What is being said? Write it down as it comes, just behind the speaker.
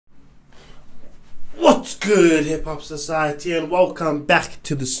What's good, Hip Hop Society, and welcome back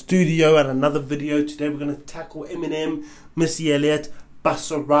to the studio at another video. Today we're going to tackle Eminem, Missy Elliot, Bust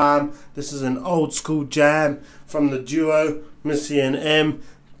a Rhyme. This is an old school jam from the duo Missy and M,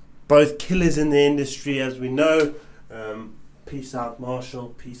 both killers in the industry as we know. Peace out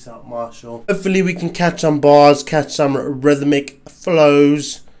Marshall, peace out Marshall. Hopefully we can catch some bars, catch some rhythmic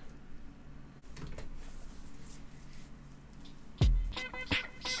flows.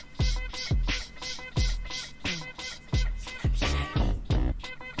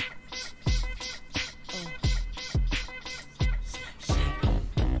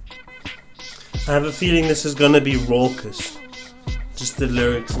 I have a feeling this is gonna be raucous, just the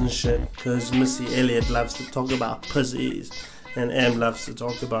lyrics and shit, because Missy Elliot loves to talk about pussies and M loves to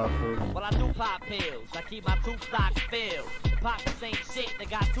talk about her. Well, I do pop pills. I keep my tooth stocks filled. Pop the same shit, they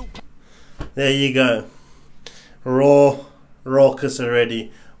got two. There you go. Raucous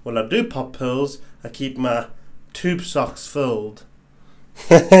already. Well, I do pop pills. I keep my tube socks filled.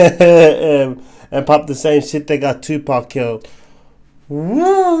 And pop the same shit, they got Tupac killed.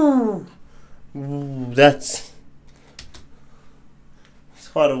 Woo! Ooh, that's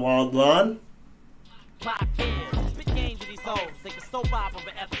quite a wild line. Pop in, spit game to these hoes, like a soap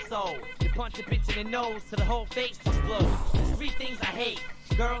opera episode. You punch a bitch in the nose till the whole face explodes. There's three things I hate: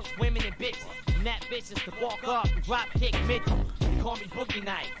 girls, women, and bitches. And that bitch is to walk up and drop kick midgets. They call me Boogie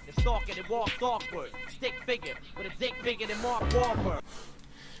Night, the stalker that walks awkward. Stick figure with a dick bigger than Mark Wahlberg.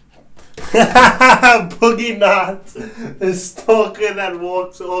 Boogie Night, the stalker that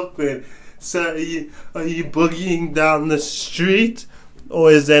walks awkward. So are you boogieing down the street,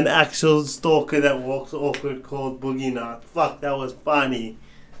 or is there an actual stalker that walks awkward called Boogie Night? Fuck, that was funny.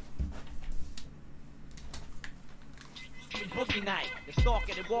 Boogie Night, the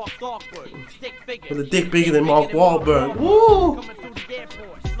stalker that walks awkward, stick figure with a dick bigger than Mark Wahlberg. Woo! Coming through the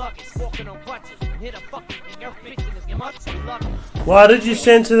airport, sluggish, walking on crutches, hit a fucking girl bitch in his much. Why did you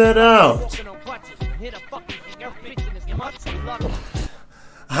censor that out?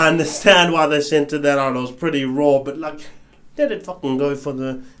 I understand why they censored that out. It was pretty raw, but like, let it fucking go for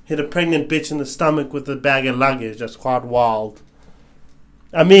the hit a pregnant bitch in the stomach with a bag of luggage. That's quite wild.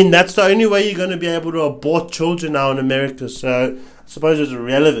 I mean, that's the only way you're going to be able to abort children now in America, so I suppose it's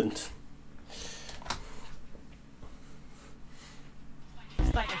irrelevant.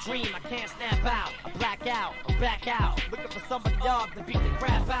 It's like a dream, I can't snap out. I black out, I'm back out. Looking for somebody else to beat the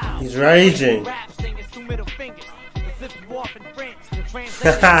crap out. He's raging. Rap singers, two middle fingers. Flip you off in French, the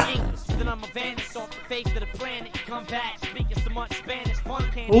translation in English. Then I'm a vanish off the face of the planet. Come back, speaking so much Spanish.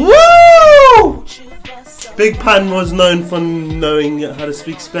 Woo! Big Pun was known for knowing how to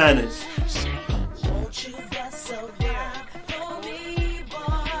speak Spanish.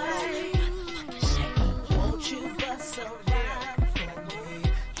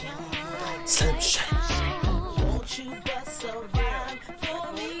 Slim Shady.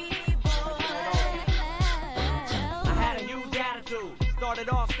 Started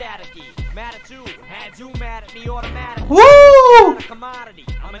off staticky, mad at you, had you mad at me automatically. Woo! I'm a commodity,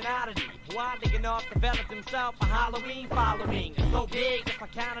 I'm an oddity. Why digging off developed himself a Halloween following. It's so big, if I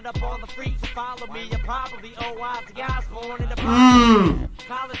counted up all the freaks who follow me, you're probably Ozzy Osbourne in the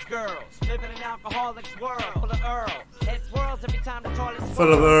college girls, living in an alcoholic's world, full of Earl. Head swirls every time the toilet's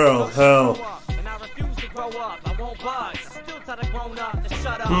full of Earl, hell. And I refuse to grow up, I won't budge. I still tell the grown up to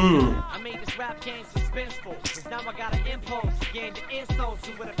shut up. I made this rap game suspenseful, cause now I got an impulse to gain the insults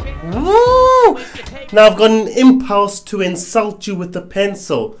with a pencil. Woo! Now I've got an impulse to insult you with a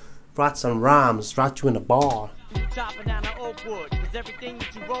pencil. Write some rhymes, write you in a bar. Chopping down the oak wood, cause everything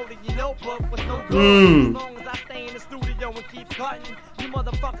that you wrote in your notebook was no good. As long as I stay in the studio and keep cutting, you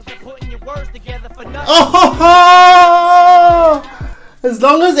motherfuckers are putting your words together for nothing. Oh! As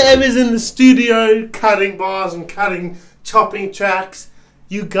long as M is in the studio cutting bars and chopping tracks,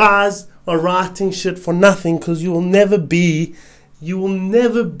 you guys are writing shit for nothing, because you will never be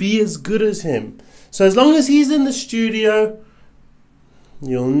as good as him. So as long as he's in the studio,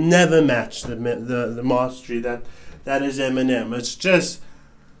 you'll never match the mastery that is Eminem.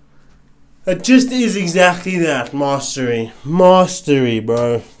 It just is exactly that, mastery,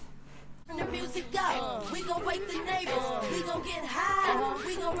 bro. The music go. We gon' wake the neighbors. We gon' get high.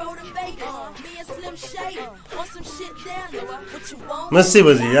 We gon' roll to Vegas. Me and Slim Shady on some shit down there. What you want? Missy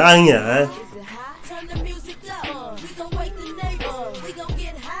was young, yeah. Turn the music up. We gon' wake the neighbors. We gon'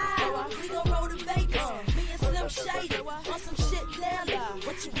 get high. We gon' roll to Vegas. Me and Slim Shady on some shit down there.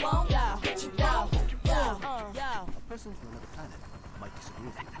 What you want? What you want? A person from another planet might disagree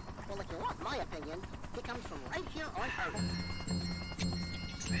with you. Well, if you want my opinion, it comes from right here on Earth.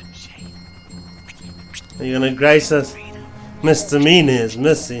 Slim Shady. Are you gonna grace us? Misdemeanors,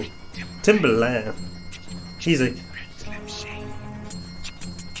 Missy. Timberland. He's like,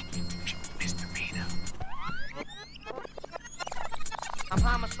 I'm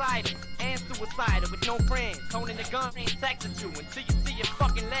homicidal and suicidal with no friends. Holding the gun ain't texting you until you see your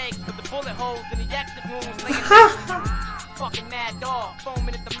fucking legs with the bullet holes in the exit wounds. Fucking mad dog,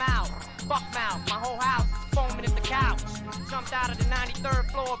 foaming at the mouth. Fuck mouth, my whole house foaming at the couch. Jumped out of the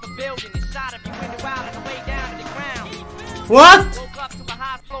 93rd floor of a building and shot every window out on the way down to the ground. what? Woke up to a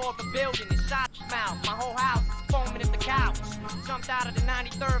high floor of a building and shot mouth. My whole house foaming at the couch. Jumped out of the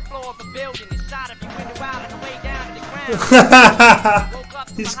 93rd floor of a building and shot every window out on the way down to the ground. Woke up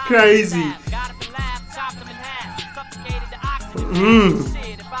to He's a high crazy. lab, got up and laughed, chopped him in half, suffocated the oxygen.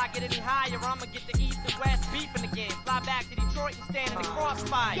 Shit, if I get any higher, I'ma get the east and west beefing again. Fly back to Detroit and stand in the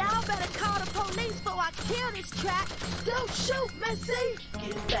crossfire. Y'all better call the police before I kill this track. Don't shoot, Missy.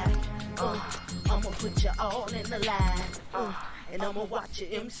 Get back. I'ma put you all in the line. And I'ma watch your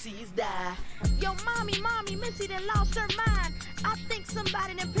MCs die. Yo, mommy, Missy done lost her mind. I think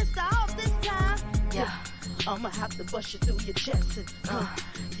somebody done pissed her off this time. Yeah, I'ma have to bust you through your chest. And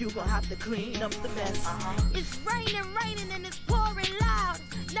you gonna have to clean up the mess. It's raining, and it's pouring loud.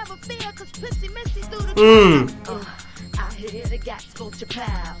 Never fear, cause Pissy Missy through the I hear the gats go to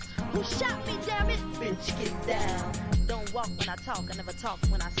pals. Who shot me, damn it? Bitch, get down. Don't walk when I talk, I never talk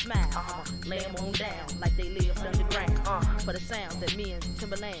when I smile. Lay them on down like they lived underground. For the sound that me and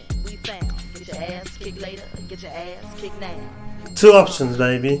Timberland we found. Get your ass kicked later, get your ass kicked now. 2 options,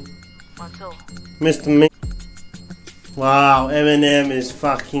 baby. Mr. Me. Wow, Eminem is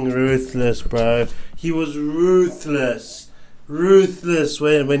fucking ruthless, bro. He was ruthless. Ruthless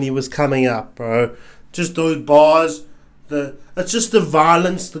when he was coming up, bro. Just those bars. It's just the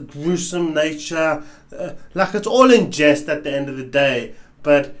violence, the gruesome nature. Like, it's all in jest at the end of the day.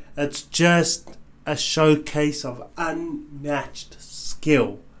 But it's just a showcase of unmatched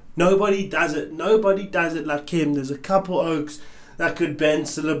skill. Nobody does it. Nobody does it like him. There's a couple oaks that could bend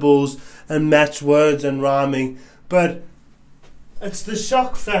syllables and match words and rhyming. But it's the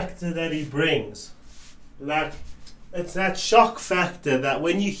shock factor that he brings. Like, it's that shock factor that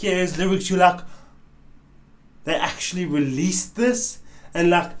when you hear his lyrics, you're like, they actually released this.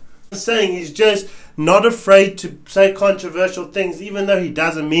 And like I'm saying, he's just not afraid to say controversial things, even though he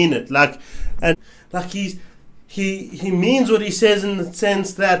doesn't mean it. Like, and like he means what he says in the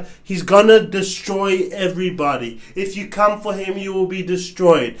sense that he's gonna destroy everybody. If you come for him, you will be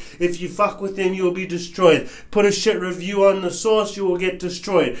destroyed. If you fuck with him, you will be destroyed. Put a shit review on the source, you will get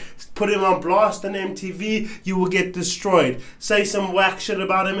destroyed. Put him on blast on MTV, you will get destroyed. Say some whack shit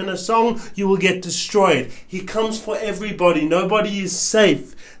about him in a song, you will get destroyed. He comes for everybody. Nobody is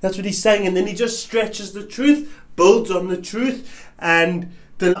safe. That's what he's saying. And then he just stretches the truth, builds on the truth, and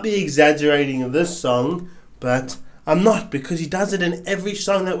they'll be exaggerating in this song, but I'm not, because he does it in every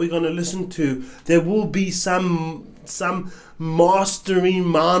song that we're going to listen to. There will be some mastery,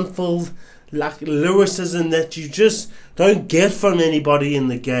 mindful, like lyricism that you just don't get from anybody in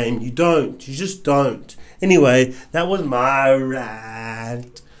the game. You don't. You just don't. Anyway, that was my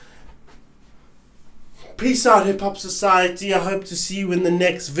rant. Peace out, Hip Hop Society. I hope to see you in the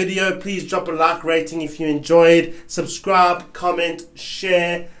next video. Please drop a like rating if you enjoyed. Subscribe, comment,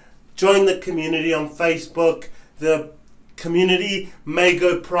 share. Join the community on Facebook. The community may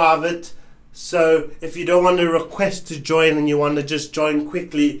go private, so if you don't want to request to join and you want to just join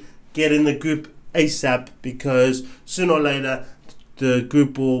quickly, get in the group ASAP, because sooner or later the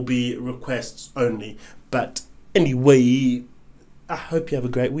group will be requests only. But anyway, I hope you have a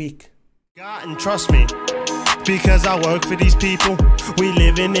great week. And trust me, because I work for these people. We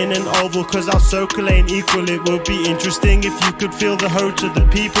living in an oval, cause our circle ain't equal. It would be interesting if you could feel the hurt of the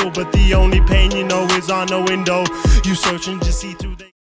people, but the only pain you know is on a window. You searching to see through the